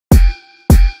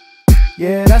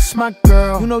Yeah, that's my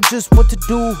girl. You know just what to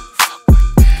do.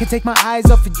 Can't take my eyes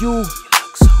off of you.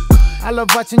 I love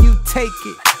watching you take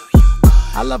it.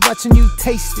 I love watching you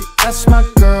taste it. That's my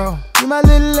girl. You my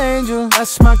little angel.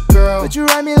 That's my girl. But you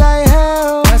ride me like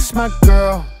hell. That's my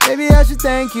girl. Maybe I should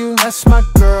thank you. That's my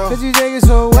girl. Cause you take it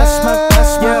so well.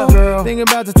 That's my girl. Thinking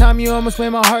about the time you almost made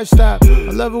my heart stop.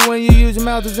 I love it when you use your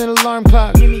mouth as an alarm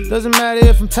clock. Doesn't matter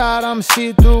if I'm tired, I'ma see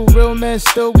it through. Real men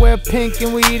still wear pink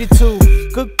and we eat it too.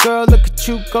 Good girl, look at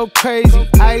you, go crazy.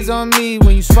 Eyes on me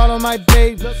when you swallow my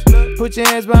baby. Put your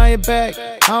hands behind your back.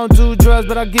 I don't do drugs,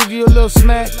 but I'll give you a little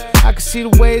smack. I can see the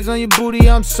waves on your booty,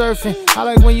 I'm surfing. I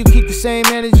like when you keep the same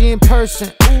energy in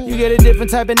person. You get a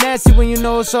different type of nasty when you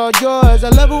know it's all yours. I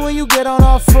love it when you get on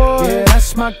all fours. Yeah,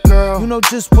 that's my girl. You know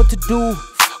just what to do.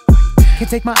 Can't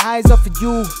take my eyes off of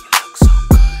you.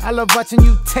 I love watching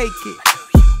you take it.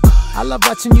 I love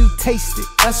watching you taste it.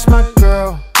 That's my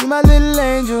girl. You my little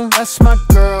angel. That's my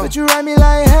girl. But you ride me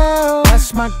like hell.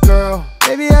 That's my girl.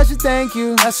 Maybe I should thank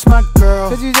you. That's my girl.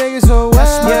 Cause you take it so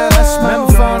well. That's my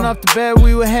Remember falling off the bed,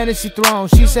 we were Hennessy thrown.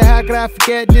 She said, how could I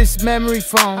forget this memory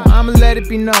phone? I'ma let it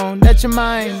be known that you're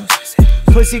mine.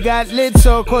 Pussy got lit,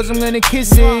 so of course I'm gonna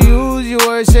kiss it. Use your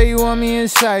words, say you want me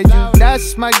inside you.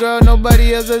 That's my girl,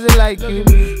 nobody else does it like you.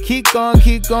 Keep going,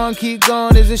 keep going, keep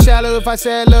going. Is it shallow if I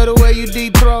say I love the way you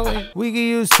deep throw it? We can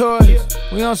use toys,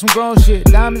 we on some grown shit.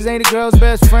 Diamonds ain't a girl's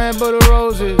best friend, but the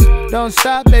roses. Don't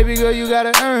stop, baby girl, you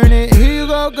gotta earn it. Here you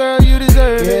go, girl, you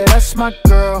deserve it. Yeah, that's my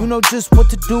girl. You know just what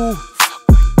to do.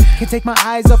 Can't take my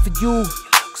eyes off of you.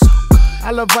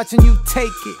 I love watching you take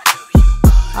it.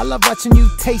 I love watching you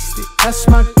taste it. That's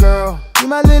my girl. You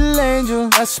my little angel.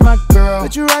 That's my girl.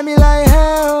 But you ride me like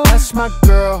hell. That's my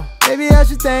girl. Maybe I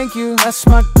should thank you. That's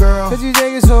my girl. Cause you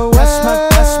take it so well.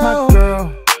 That's my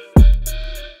girl.